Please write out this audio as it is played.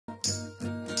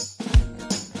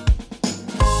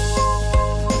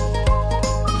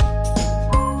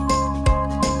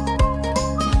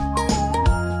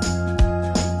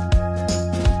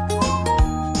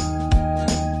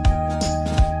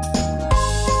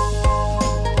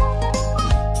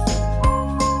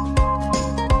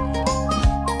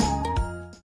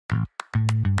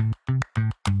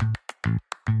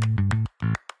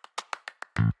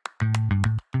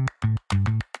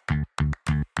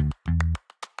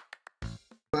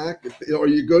Back. Are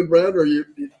you good, Brad? Are you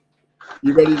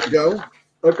ready to go?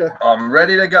 Okay. I'm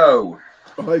ready to go.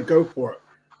 All right, go for it.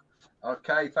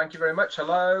 Okay, thank you very much.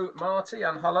 Hello, Marty,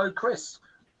 and hello, Chris.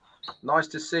 Nice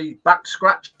to see Back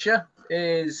Scratcher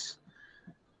is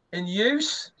in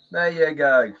use. There you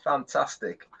go.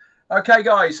 Fantastic. Okay,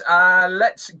 guys,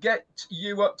 let's get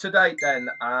you up to date then.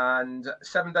 And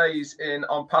 7 days in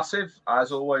Onpassive.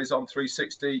 As always on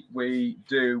 360, we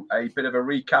do a bit of a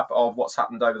recap of what's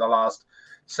happened over the last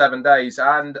 7 days.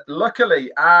 And luckily,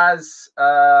 as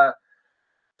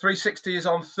 360 is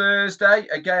on Thursday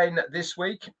again this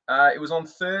week, it was on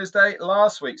Thursday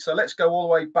last week. So let's go all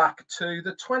the way back to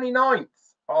the 29th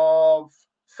of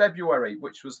February,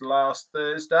 which was last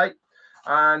Thursday.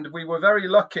 And we were very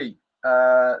lucky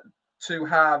to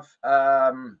have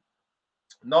not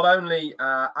only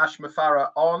Ash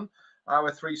Mufareh on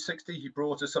our 360, he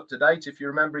brought us up to date. If you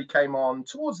remember, he came on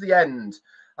towards the end,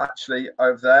 actually,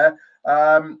 over there.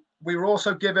 We were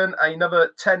also given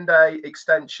another 10-day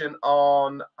extension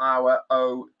on our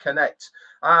Connect.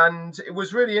 And it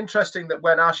was really interesting that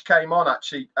when Ash came on,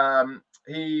 actually,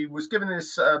 he was giving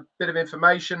us a bit of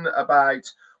information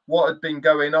about what had been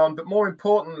going on. But more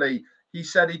importantly, he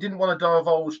said he didn't want to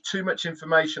divulge too much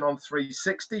information on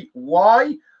 360.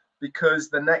 Why? Because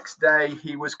the next day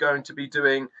he was going to be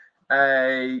doing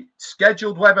a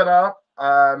scheduled webinar,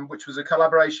 which was a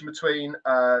collaboration between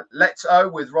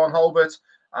LIKE with Ron Holbert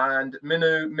and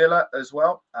Minu Miller as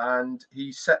well. And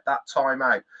he set that time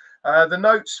out. The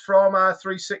notes from our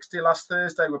 360 last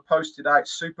Thursday were posted out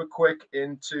super quick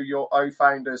into your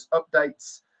Founders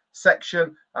updates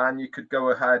section, and you could go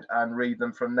ahead and read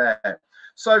them from there.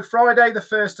 So Friday, the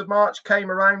 1st of March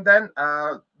came around then.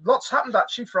 Lots happened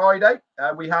actually Friday.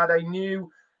 We had a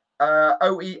new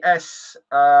OES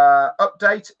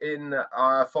update in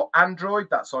for Android.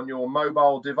 That's on your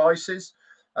mobile devices.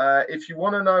 If you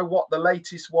want to know what the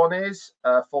latest one is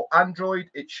for Android,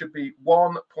 it should be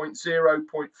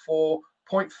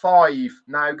 1.0.4.5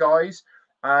 now, guys.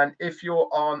 And if you're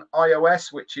on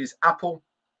iOS, which is Apple,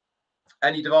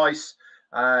 any device,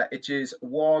 it is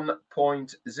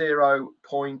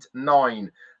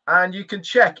 1.0.9. And you can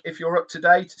check if you're up to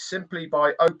date simply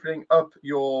by opening up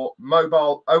your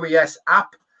mobile OES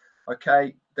app.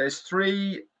 Okay, there's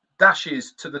 3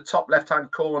 dashes to the top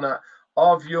left-hand corner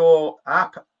of your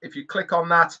app. If you click on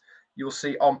that, you'll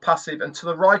see Onpassive, and to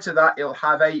the right of that, it'll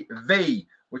have a V,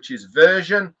 which is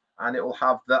version, and it will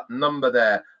have that number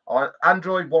there. On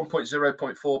Android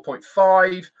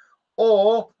 1.0.4.5,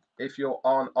 or if you're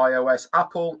on iOS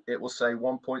Apple, it will say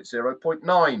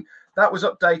 1.0.9. That was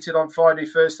updated on Friday,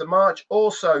 1st of March.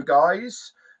 Also,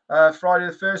 guys, Friday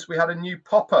the 1st, we had a new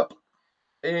pop-up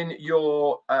in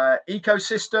your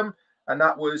ecosystem, and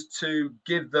that was to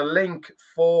give the link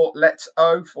for Let's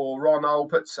O for Ron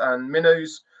Alberts and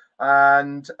Minu's,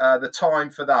 and the time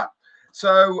for that.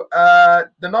 So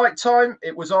the night time,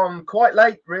 it was on quite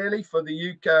late, really, for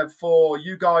the UK, for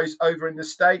you guys over in the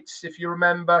States, if you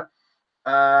remember.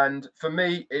 And for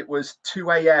me, it was 2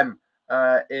 a.m.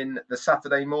 In the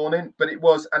Saturday morning, but it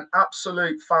was an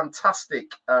absolute fantastic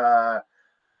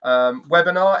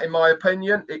webinar, in my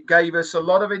opinion. It gave us a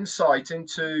lot of insight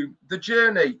into the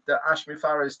journey that Ash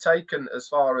Mufareh has taken as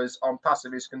far as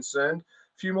Onpassive is concerned.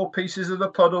 A few more pieces of the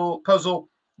puzzle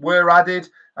were added,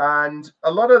 and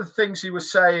a lot of the things he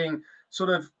was saying sort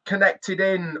of connected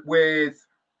in with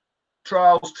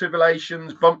trials,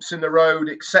 tribulations, bumps in the road,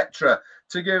 etc.,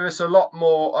 to give us a lot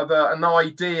more of an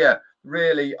idea,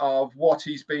 really, of what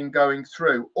he's been going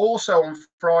through. Also on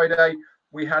Friday,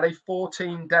 we had a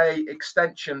 14-day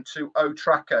extension to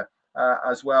O-Tracker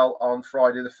as well on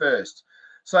Friday the 1st.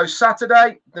 So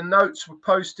Saturday, the notes were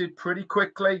posted pretty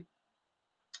quickly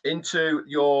into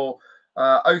your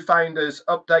O-Founders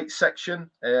update section.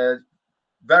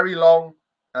 Very long,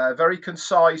 very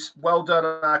concise. Well done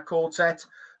on our quartet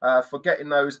for getting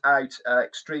those out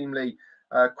extremely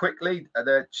quickly.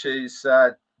 That is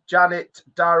Janet,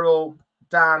 Daryl,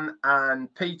 Dan,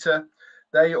 and Peter.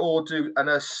 They all do an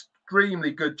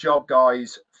extremely good job,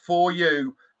 guys, for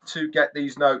you to get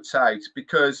these notes out,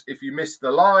 because if you miss the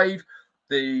live,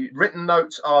 the written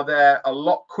notes are there a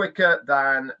lot quicker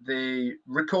than the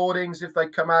recordings if they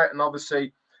come out. And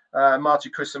obviously, Marty,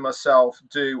 Chris, and myself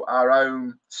do our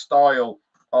own style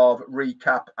of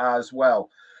recap as well.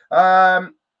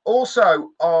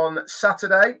 Also on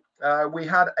Saturday, we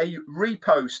had a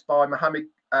repost by Mohammed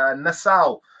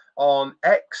Nassal on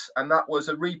X, and that was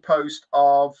a repost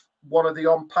of one of the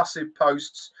Onpassive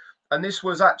posts. And this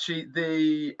was actually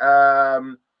the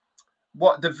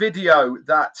video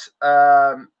that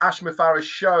Ash Mufareh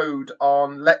showed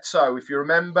on Let's O. If you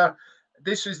remember,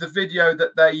 this is the video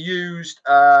that they used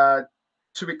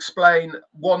to explain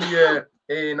 1 year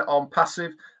in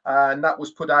Onpassive, and that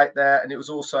was put out there, and it was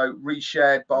also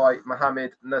reshared by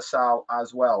Mohammed Nassal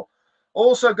as well.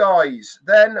 Also, guys,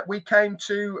 then we came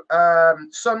to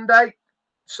Sunday.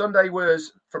 Sunday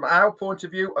was, from our point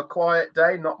of view, a quiet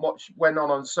day. Not much went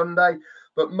on Sunday.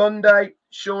 But Monday,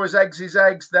 sure as eggs is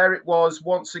eggs, there it was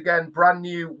once again, brand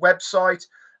new website.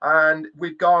 And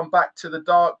we've gone back to the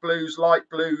dark blues, light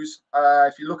blues.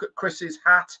 If you look at Chris's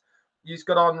hat he's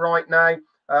got on right now,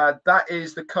 that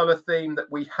is the color theme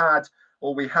that we had,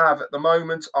 or we have at the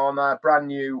moment, on our brand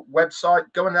new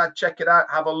website. Go and check it out,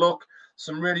 have a look.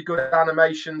 Some really good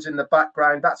animations in the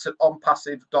background. That's at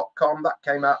onpassive.com. That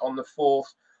came out on the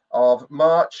 4th of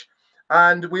March.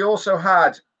 And we also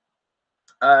had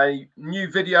a new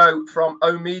video from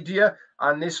Omedia,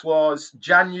 and this was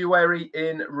January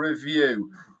in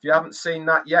review. If you haven't seen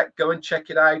that yet, go and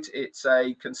check it out. It's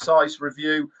a concise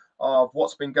review of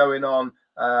what's been going on,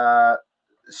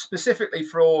 specifically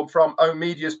from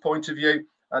Omedia's point of view,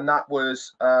 and that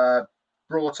was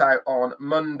brought out on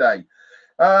Monday.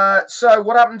 So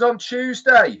what happened on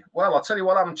Tuesday? Well, I'll tell you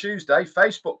what happened Tuesday.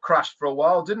 Facebook crashed for a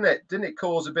while, didn't it? Didn't it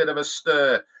cause a bit of a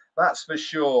stir? That's for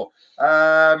sure.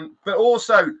 But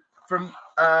also from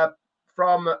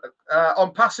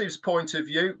Onpassive's point of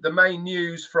view, the main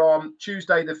news from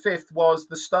Tuesday the 5th was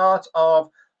the start of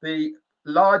the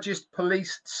largest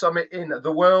police summit in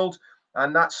the world,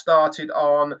 and that started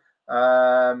on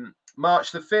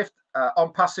March the 5th.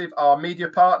 Onpassive are media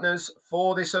partners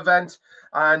for this event,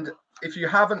 and if you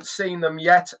haven't seen them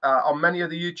yet, on many of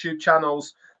the YouTube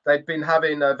channels, they've been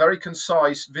having very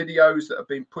concise videos that have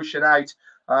been pushing out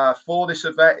for this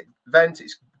event.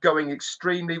 It's going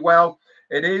extremely well.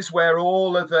 It is where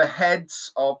all of the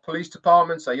heads of police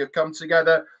departments, they come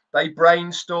together, they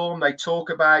brainstorm, they talk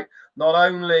about not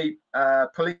only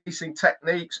policing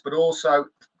techniques, but also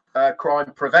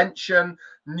crime prevention,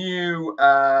 new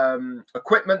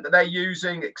equipment that they're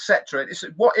using, etc.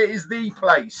 It is the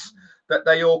place that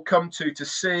they all come to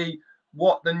see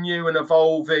what the new and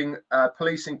evolving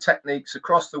policing techniques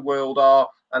across the world are,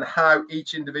 and how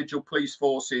each individual police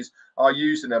forces are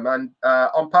using them. And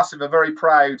Onpassive are very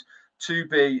proud to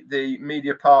be the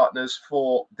media partners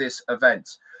for this event.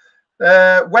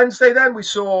 Wednesday, then, we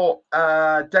saw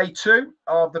day 2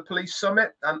 of the police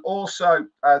summit, and also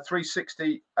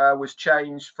 360 was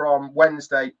changed from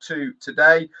Wednesday to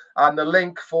today. And the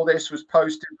link for this was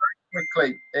posted very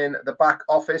quickly in the back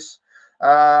office.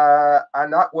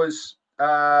 And that was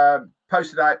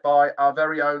posted out by our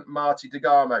very own Marty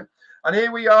DeGarmo. And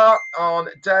here we are on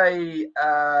day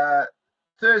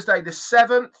Thursday the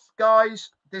 7th, guys.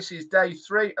 This is day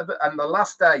 3 and the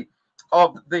last day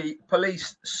of the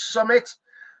police summit,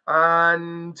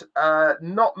 and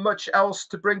not much else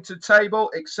to bring to the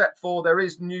table, except for there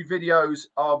is new videos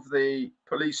of the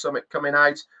police summit coming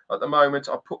out at the moment.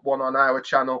 I put one on our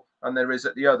channel and there is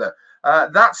at the other.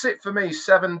 That's it for me.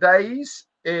 7 days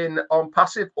in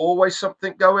Onpassive. Always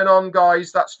something going on,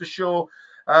 guys, that's for sure.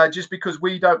 Just because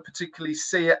we don't particularly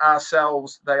see it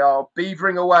ourselves, they are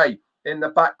beavering away in the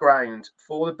background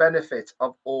for the benefit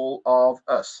of all of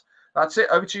us. That's it.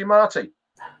 Over to you, Marty.